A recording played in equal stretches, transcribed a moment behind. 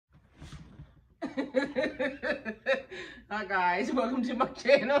Hi guys, welcome to my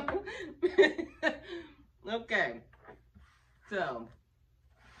channel. Okay, so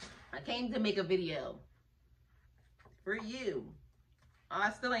I came to make a video for you.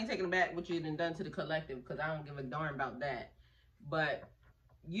 I still ain't taking back what you done to the collective because I don't give a darn about that. But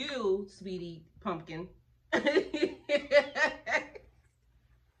you, sweetie pumpkin,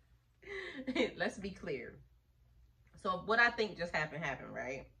 let's be clear. So what I think just happened,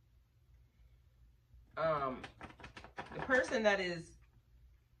 right? The person that is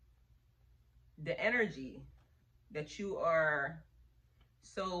the energy that you are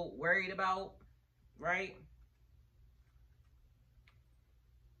so worried about, right?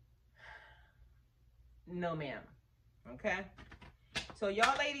 No, ma'am. Okay? So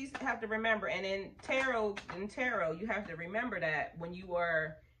y'all ladies have to remember, and in tarot, you have to remember that when you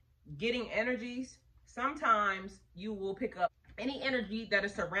are getting energies, sometimes you will pick up any energy that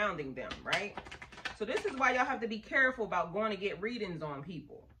is surrounding them, right? So this is why y'all have to be careful about going to get readings on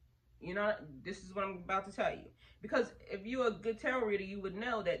people. You know, this is what I'm about to tell you. Because if you're a good tarot reader, you would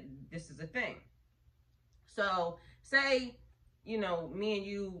know that this is a thing. So say, you know, me and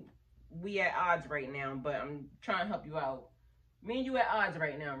you, we at odds right now, but I'm trying to help you out. Me and you at odds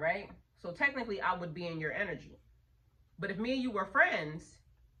right now, right? So technically I would be in your energy. But if me and you were friends,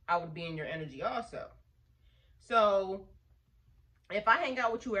 I would be in your energy also. So if I hang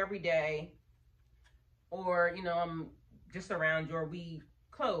out with you every day, or, you know, I'm just around you, or we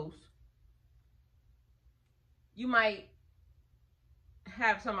close, you might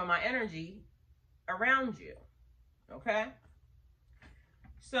have some of my energy around you, okay?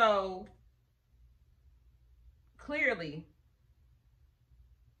 So clearly,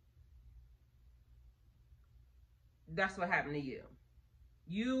 that's what happened to you.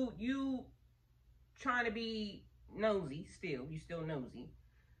 You trying to be nosy still, you still nosy,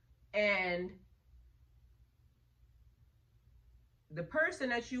 and the person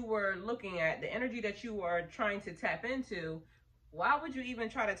that you were looking at, the energy that you are trying to tap into, why would you even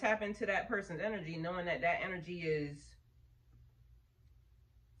try to tap into that person's energy knowing that that energy is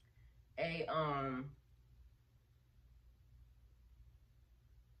a,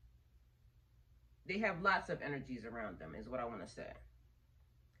 they have lots of energies around them is what I want to say.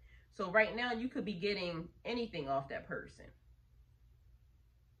 So right now you could be getting anything off that person.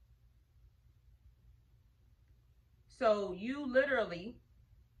 So you literally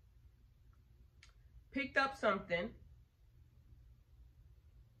picked up something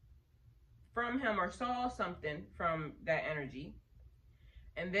from him or saw something from that energy,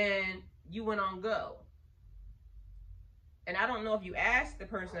 and then you went on go. And I don't know if you asked the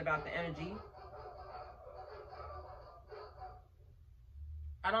person about the energy.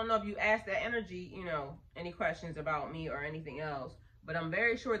 I don't know if you asked that energy, you know, any questions about me or anything else, but I'm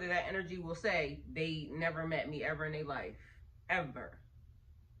very sure that that energy will say they never met me ever in their life. Ever.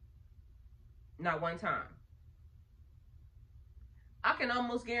 Not one time. I can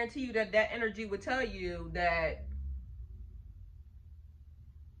almost guarantee you that that energy would tell you that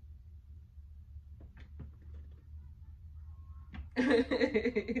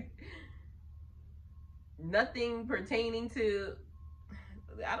nothing pertaining to,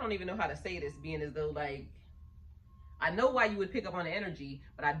 I don't even know how to say this, being as though like, I know why you would pick up on the energy,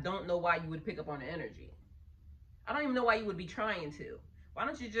 but I don't know why you would pick up on the energy. I don't even know why you would be trying to. Why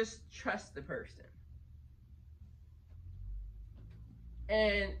don't you just trust the person?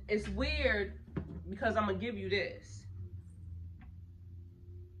 And it's weird because I'm going to give you this.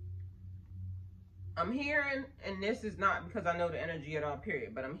 I'm hearing, and this is not because I know the energy at all,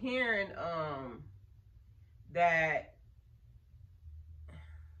 period, but I'm hearing that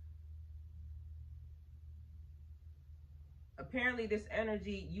apparently this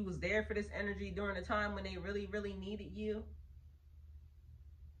energy, you was there for this energy during a time when they really, really needed you.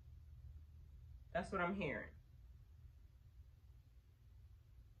 That's what I'm hearing.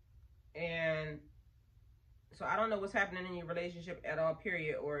 And so I don't know what's happening in your relationship at all,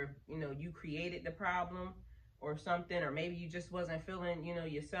 period, or, you know, you created the problem or something, or maybe you just wasn't feeling, you know,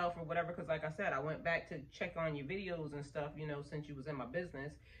 yourself or whatever, because like I said, I went back to check on your videos and stuff, you know, since you was in my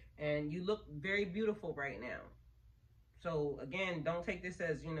business, and you look very beautiful right now. So again, don't take this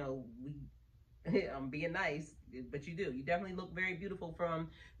as, you know, I'm being nice, but you do. You definitely look very beautiful from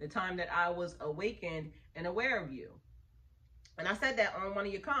the time that I was awakened and aware of you. And I said that on one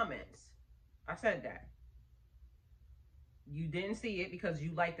of your comments. I said that. You didn't see it because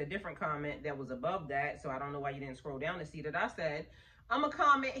you liked a different comment that was above that. So I don't know why you didn't scroll down to see that I said, I'm going to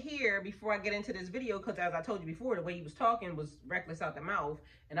comment here before I get into this video, because as I told you before, the way he was talking was reckless out the mouth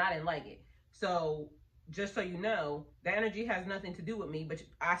and I didn't like it. So just so you know, the energy has nothing to do with me, but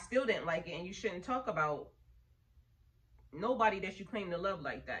I still didn't like it, and you shouldn't talk about nobody that you claim to love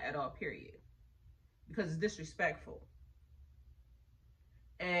like that at all, period. Because it's disrespectful.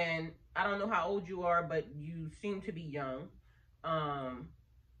 And I don't know how old you are, but you seem to be young.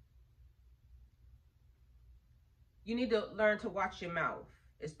 You need to learn to watch your mouth,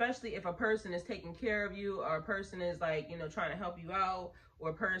 especially if a person is taking care of you, or a person is like, you know, trying to help you out, or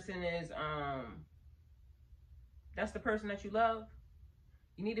a person is, that's the person that you love.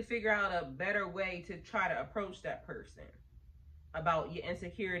 You need to figure out a better way to try to approach that person about your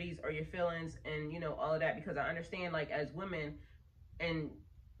insecurities or your feelings and, you know, all of that. Because I understand, like, as women, and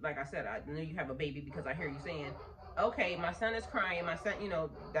like I said, I know you have a baby because I hear you saying, okay, my son is crying, my son, you know,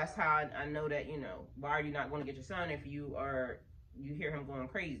 that's how I know that, you know, why are you not going to get your son if you hear him going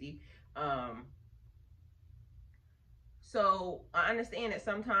crazy? So I understand that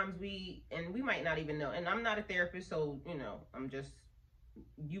sometimes we might not even know, and I'm not a therapist, so, you know, I'm just,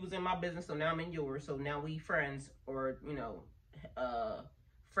 you was in my business, so now I'm in yours, so now we friends, or, you know,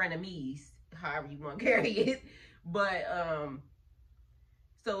 frenemies, however you want to carry it. But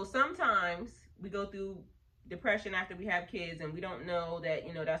so sometimes we go through depression after we have kids, and we don't know that,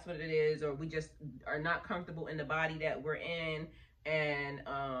 you know, that's what it is, or we just are not comfortable in the body that we're in. And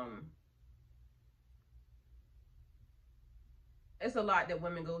it's a lot that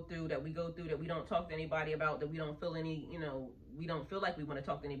women go through, that we don't talk to anybody about, that we don't feel any, you know, we don't feel like we want to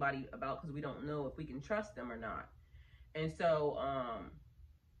talk to anybody about, because we don't know if we can trust them or not. And so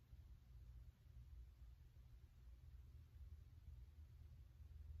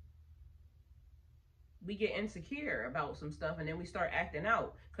we get insecure about some stuff, and then we start acting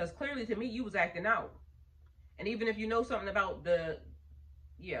out, because clearly to me you was acting out. And even if you know something about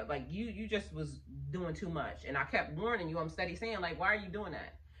like you just was doing too much, and I kept warning you, I'm steady saying, like, why are you doing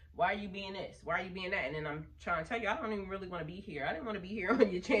that? Why are you being this? Why are you being that? And then I'm trying to tell you, I don't even really want to be here. I didn't want to be here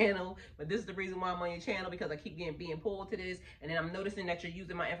on your channel, but this is the reason why I'm on your channel, because I keep being pulled to this. And then I'm noticing that you're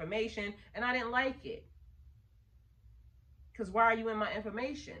using my information, and I didn't like it. Because why are you in my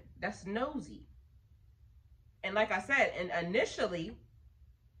information? That's nosy. And like I said, and initially,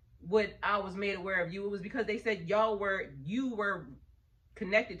 what I was made aware of you, it was because they said you were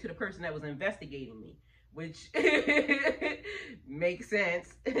connected to the person that was investigating me, which makes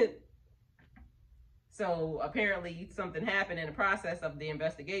sense. So apparently something happened in the process of the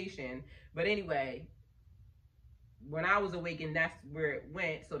investigation. But anyway, when I was awakened, that's where it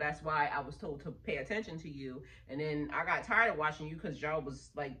went. So that's why I was told to pay attention to you. And then I got tired of watching you, because y'all was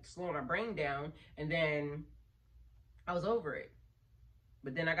like slowing my brain down. And then I was over it.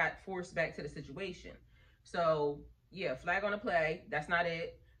 But then I got forced back to the situation. So yeah, flag on the play. That's not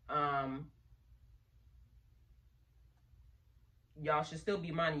it. Y'all should still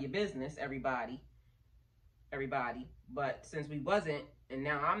be minding your business, everybody. But since we wasn't, and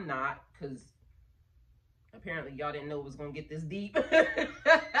now I'm not, because apparently y'all didn't know it was going to get this deep.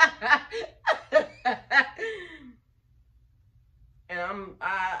 And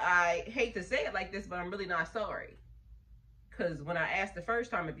I hate to say it like this, but I'm really not sorry. Because when I asked the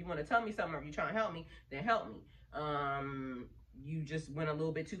first time, if you want to tell me something, or if you're trying to help me, then help me. You just went a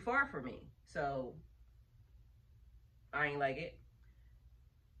little bit too far for me. So I ain't like it.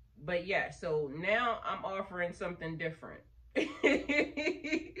 But yeah, so now I'm offering something different. To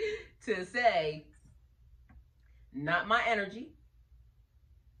say, not my energy.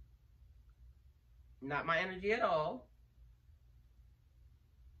 Not my energy at all.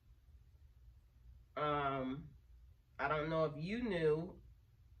 I don't know if you knew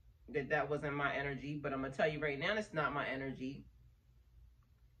that wasn't my energy, but I'm going to tell you right now, it's not my energy.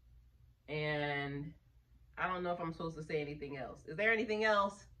 And I don't know if I'm supposed to say anything else. Is there anything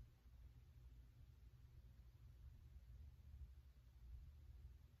else?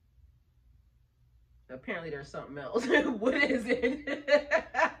 Apparently there's something else. What is it?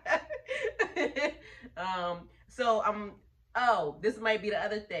 Oh, this might be the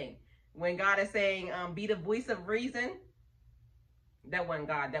other thing. When God is saying, be the voice of reason, that wasn't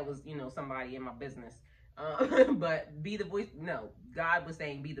God, that was, you know, somebody in my business. But be the voice, no, God was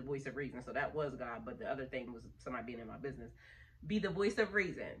saying be the voice of reason. So that was God, but the other thing was somebody being in my business. Be the voice of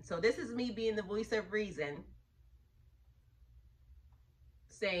reason. So this is me being the voice of reason,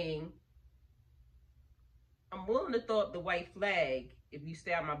 saying, I'm willing to throw up the white flag if you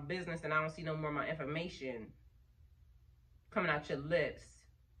stay out of my business and I don't see no more of my information coming out your lips.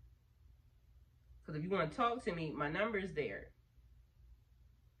 Because if you want to talk to me, my number is there.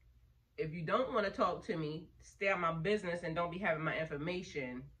 If you don't want to talk to me, stay out of my business and don't be having my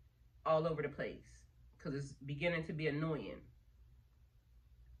information all over the place, because it's beginning to be annoying.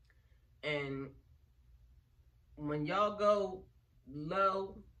 And when y'all go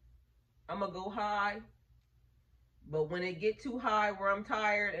low, I'm gonna go high. But when it get too high where I'm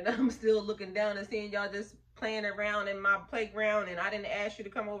tired and I'm still looking down and seeing y'all just playing around in my playground and I didn't ask you to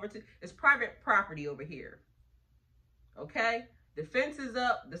come over to, it's private property over here. Okay? The fence is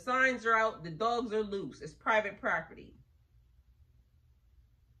up, the signs are out, the dogs are loose. It's private property.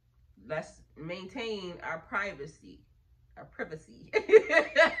 Let's maintain our privacy. Our privacy.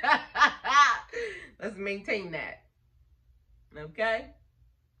 Let's maintain that. Okay?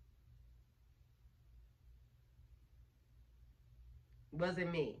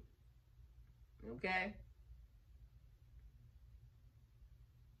 Wasn't me. Okay?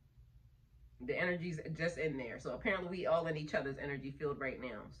 The energy's just in there. So apparently we all in each other's energy field right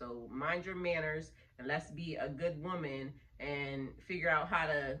now. So mind your manners and let's be a good woman and figure out how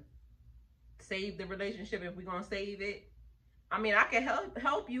to save the relationship if we're going to save it. I mean, I can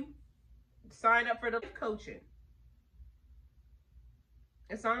help you. Sign up for the coaching.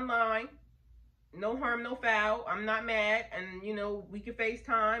 It's online. No harm, no foul. I'm not mad. And, you know, we can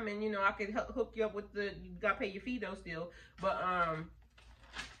FaceTime and, you know, I could hook you up with the, you got to pay your fee though still. But,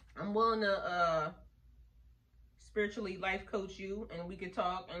 I'm willing to, spiritually life coach you and we could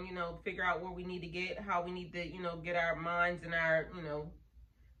talk and, you know, figure out where we need to get, how we need to, you know, get our minds and our, you know,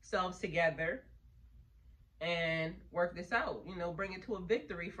 selves together and work this out, you know, bring it to a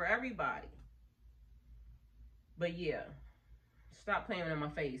victory for everybody. But yeah, stop playing in my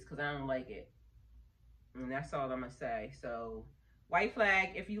face because I don't like it. And that's all I'm going to say. So, white flag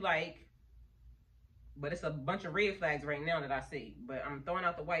if you like. But it's a bunch of red flags right now that I see. But I'm throwing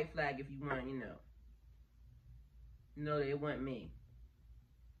out the white flag if you want, you know that it wasn't me.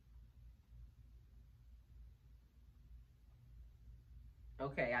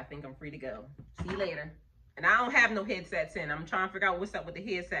 Okay, I think I'm free to go. See you later. And I don't have no headsets in. I'm trying to figure out what's up with the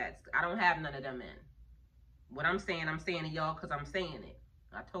headsets. I don't have none of them in. What I'm saying to y'all because I'm saying it.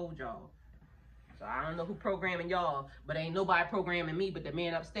 I told y'all. So I don't know who programming y'all, but ain't nobody programming me but the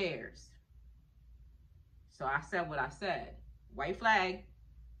man upstairs. So I said what I said. White flag.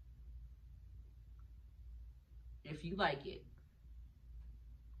 If you like it.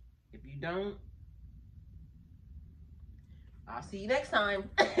 If you don't, I'll see you next time.